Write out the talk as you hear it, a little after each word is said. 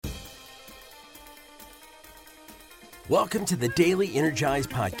Welcome to the Daily Energize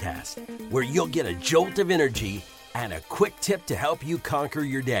Podcast, where you'll get a jolt of energy and a quick tip to help you conquer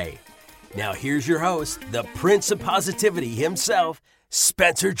your day. Now here's your host, the Prince of Positivity himself,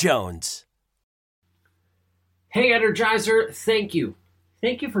 Spencer Jones. Hey Energizer, thank you.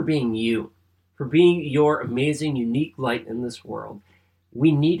 Thank you for being you, for being your amazing, unique light in this world.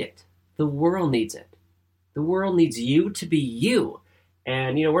 We need it. The world needs it. The world needs you to be you.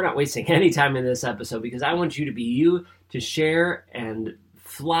 And, we're not wasting any time in this episode because I want you to be you, to share and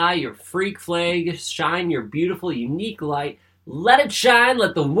fly your freak flag, shine your beautiful, unique light. Let it shine.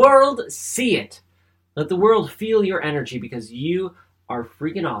 Let the world see it. Let the world feel your energy because you are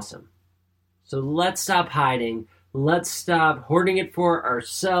freaking awesome. So let's stop hiding. Let's stop hoarding it for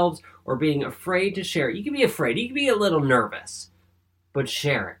ourselves or being afraid to share it. You can be afraid. You can be a little nervous, but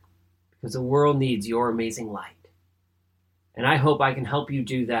share it because the world needs your amazing light. And I hope I can help you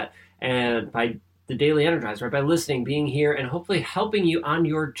do that and by the Daily Energizer, by listening, being here, and hopefully helping you on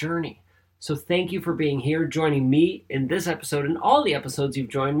your journey. So thank you for being here, joining me in this episode and all the episodes you've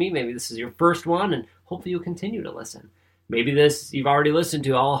joined me. Maybe this is your first one, and hopefully you'll continue to listen. Maybe you've already listened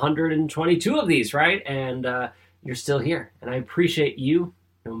to all 122 of these, right? And you're still here. And I appreciate you,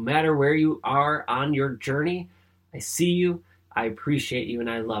 no matter where you are on your journey. I see you, I appreciate you, and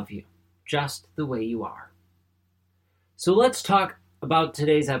I love you, just the way you are. So let's talk about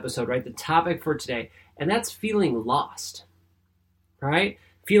today's episode, right? The topic for today, and that's feeling lost, right?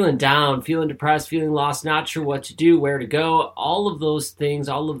 Feeling down, feeling depressed, feeling lost, not sure what to do, where to go, all of those things,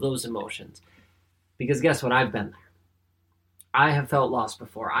 all of those emotions. Because guess what? I've been there. I have felt lost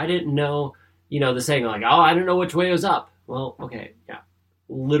before. I didn't know, the saying like, oh, I don't know which way was up. Well, okay, yeah.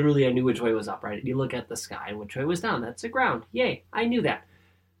 Literally, I knew which way was up, right? You look at the sky and which way was down. That's the ground. Yay, I knew that.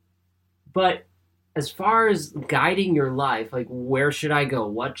 But as far as guiding your life, like where should I go?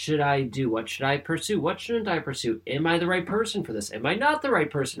 What should I do? What should I pursue? What shouldn't I pursue? Am I the right person for this? Am I not the right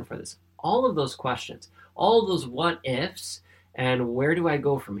person for this? All of those questions, all of those what ifs, and where do I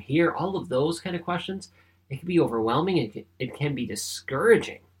go from here? All of those kind of questions, it can be overwhelming. It can be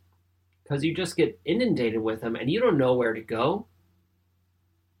discouraging because you just get inundated with them and you don't know where to go.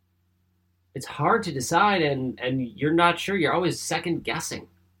 It's hard to decide and you're not sure. You're always second guessing.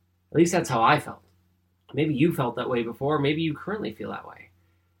 At least that's how I felt. Maybe you felt that way before. Maybe you currently feel that way.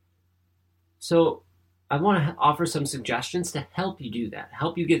 So I want to offer some suggestions to help you do that,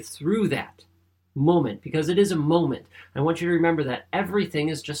 help you get through that moment, because it is a moment. I want you to remember that everything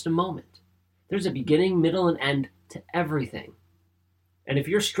is just a moment. There's a beginning, middle, and end to everything. And if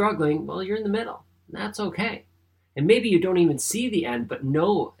you're struggling, well, you're in the middle. That's okay. And maybe you don't even see the end, but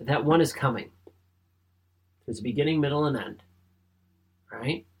know that one is coming. There's a beginning, middle, and end.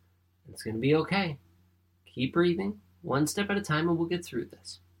 Right? It's going to be okay. Keep breathing, one step at a time, and we'll get through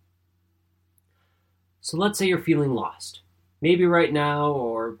this. So let's say you're feeling lost. Maybe right now,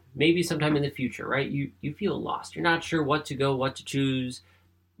 or maybe sometime in the future, right? You feel lost. You're not sure what to go, what to choose,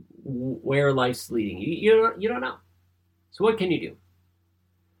 where life's leading. You don't know. So what can you do?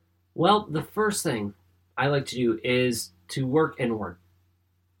 Well, the first thing I like to do is to work inward.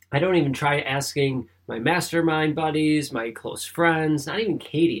 I don't even try asking my mastermind buddies, my close friends, not even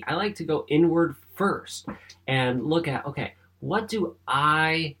Katie. I like to go inward first and look at, okay, what do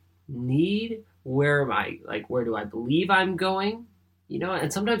I need? Where am I? Like, where do I believe I'm going?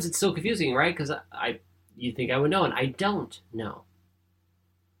 And sometimes it's so confusing, right? Because you think I would know, and I don't know.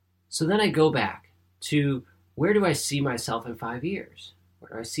 So then I go back to where do I see myself in 5 years?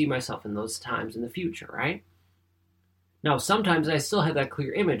 Where do I see myself in those times in the future, right? Now, sometimes I still have that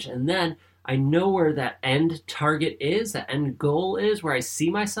clear image, and then I know where that end target is, that end goal is, where I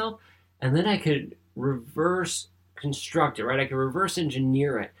see myself, and then I could reverse construct it, right? I can reverse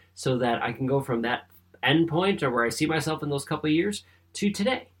engineer it so that I can go from that end point or where I see myself in those couple of years to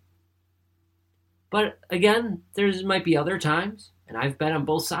today. But again, there might be other times, and I've been on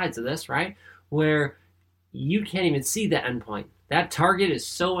both sides of this, right? Where you can't even see the end point. That target is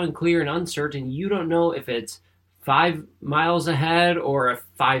so unclear and uncertain, you don't know if it's 5 miles ahead or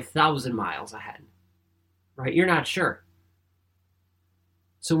 5,000 miles ahead, right? You're not sure.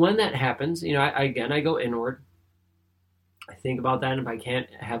 So when that happens, I go inward. I think about that, and if I can't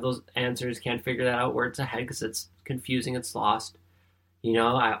have those answers, can't figure that out where it's ahead because it's confusing, it's lost,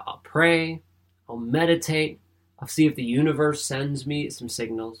 I'll pray, I'll meditate, I'll see if the universe sends me some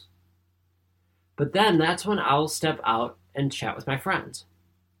signals. But then that's when I'll step out and chat with my friends.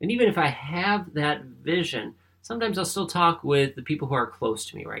 And even if I have that vision, sometimes I'll still talk with the people who are close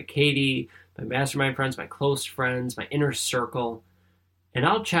to me, right? Katie, my mastermind friends, my close friends, my inner circle. And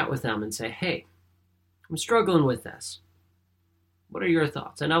I'll chat with them and say, hey, I'm struggling with this. What are your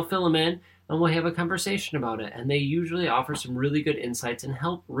thoughts? And I'll fill them in and we'll have a conversation about it. And they usually offer some really good insights and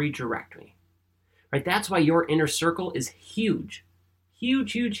help redirect me. Right? That's why your inner circle is huge.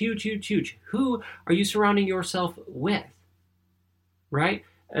 Huge, huge, huge, huge, huge. Who are you surrounding yourself with? Right?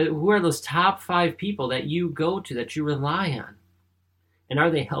 Who are those top 5 people that you go to, that you rely on? And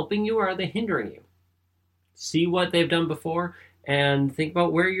are they helping you or are they hindering you? See what they've done before and think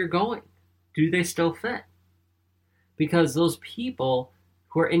about where you're going. Do they still fit? Because those people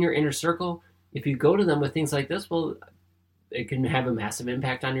who are in your inner circle, if you go to them with things like this, well, it can have a massive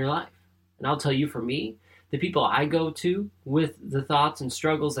impact on your life. And I'll tell you, for me, the people I go to with the thoughts and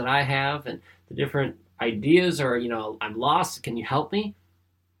struggles that I have and the different ideas or, I'm lost, can you help me?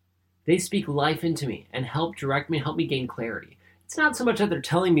 They speak life into me and help direct me, help me gain clarity. It's not so much that they're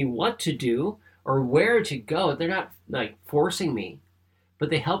telling me what to do or where to go. They're not like forcing me, but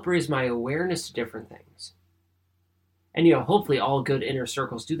they help raise my awareness to different things. And, hopefully all good inner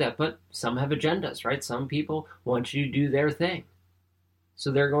circles do that, but some have agendas, right? Some people want you to do their thing. So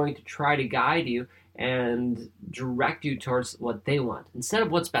they're going to try to guide you and direct you towards what they want instead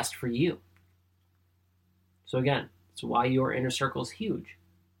of what's best for you. So again, it's why your inner circle is huge.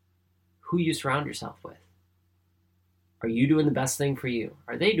 Who you surround yourself with. Are you doing the best thing for you?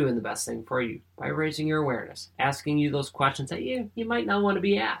 Are they doing the best thing for you? By raising your awareness, asking you those questions that you might not want to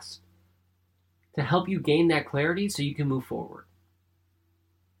be asked, to help you gain that clarity so you can move forward.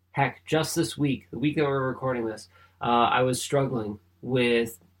 Heck, just this week, the week that we're recording this, I was struggling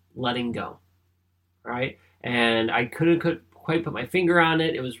with letting go, right? And I couldn't quite put my finger on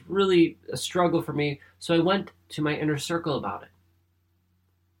it. It was really a struggle for me. So I went to my inner circle about it.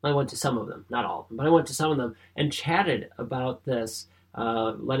 I went to some of them, not all of them, but I went to some of them and chatted about this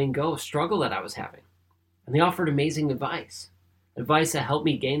letting go struggle that I was having. And they offered amazing advice that helped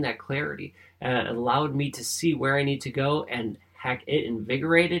me gain that clarity and allowed me to see where I need to go. And heck, it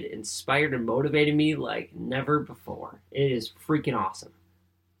invigorated, inspired, and motivated me like never before. It is freaking awesome.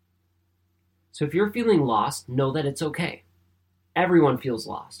 So if you're feeling lost, know that it's okay. Everyone feels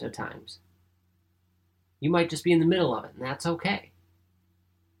lost at times. You might just be in the middle of it, and that's okay.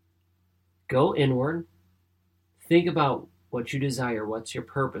 Go inward. Think about what you desire. What's your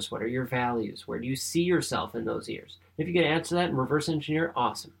purpose? What are your values? Where do you see yourself in those years? If you can answer that and reverse engineer,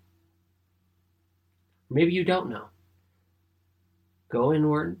 awesome. Maybe you don't know. Go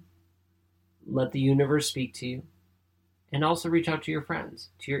inward. Let the universe speak to you. And also reach out to your friends,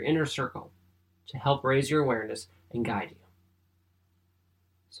 to your inner circle, to help raise your awareness and guide you.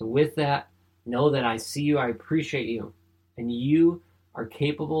 So with that, know that I see you, I appreciate you, and you are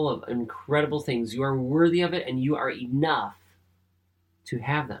capable of incredible things. You are worthy of it, and you are enough to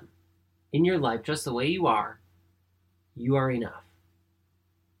have them in your life just the way you are. You are enough.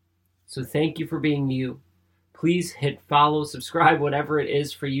 So thank you for being you. Please hit follow, subscribe, whatever it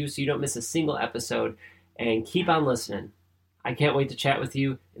is for you so you don't miss a single episode, and keep on listening. I can't wait to chat with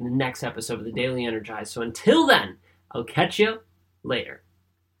you in the next episode of the Daily Energize. So until then, I'll catch you later.